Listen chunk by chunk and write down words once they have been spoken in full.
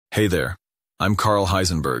Hey there, I'm Karl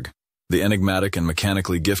Heisenberg, the enigmatic and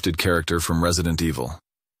mechanically gifted character from Resident Evil.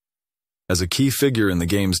 As a key figure in the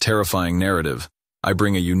game's terrifying narrative, I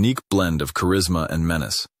bring a unique blend of charisma and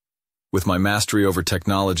menace. With my mastery over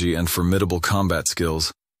technology and formidable combat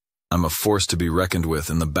skills, I'm a force to be reckoned with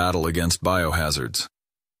in the battle against biohazards.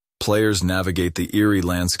 Players navigate the eerie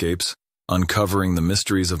landscapes, uncovering the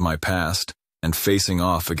mysteries of my past and facing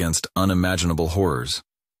off against unimaginable horrors.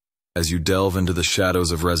 As you delve into the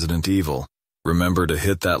shadows of Resident Evil, remember to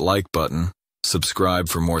hit that like button, subscribe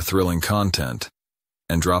for more thrilling content,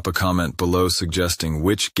 and drop a comment below suggesting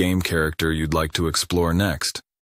which game character you'd like to explore next.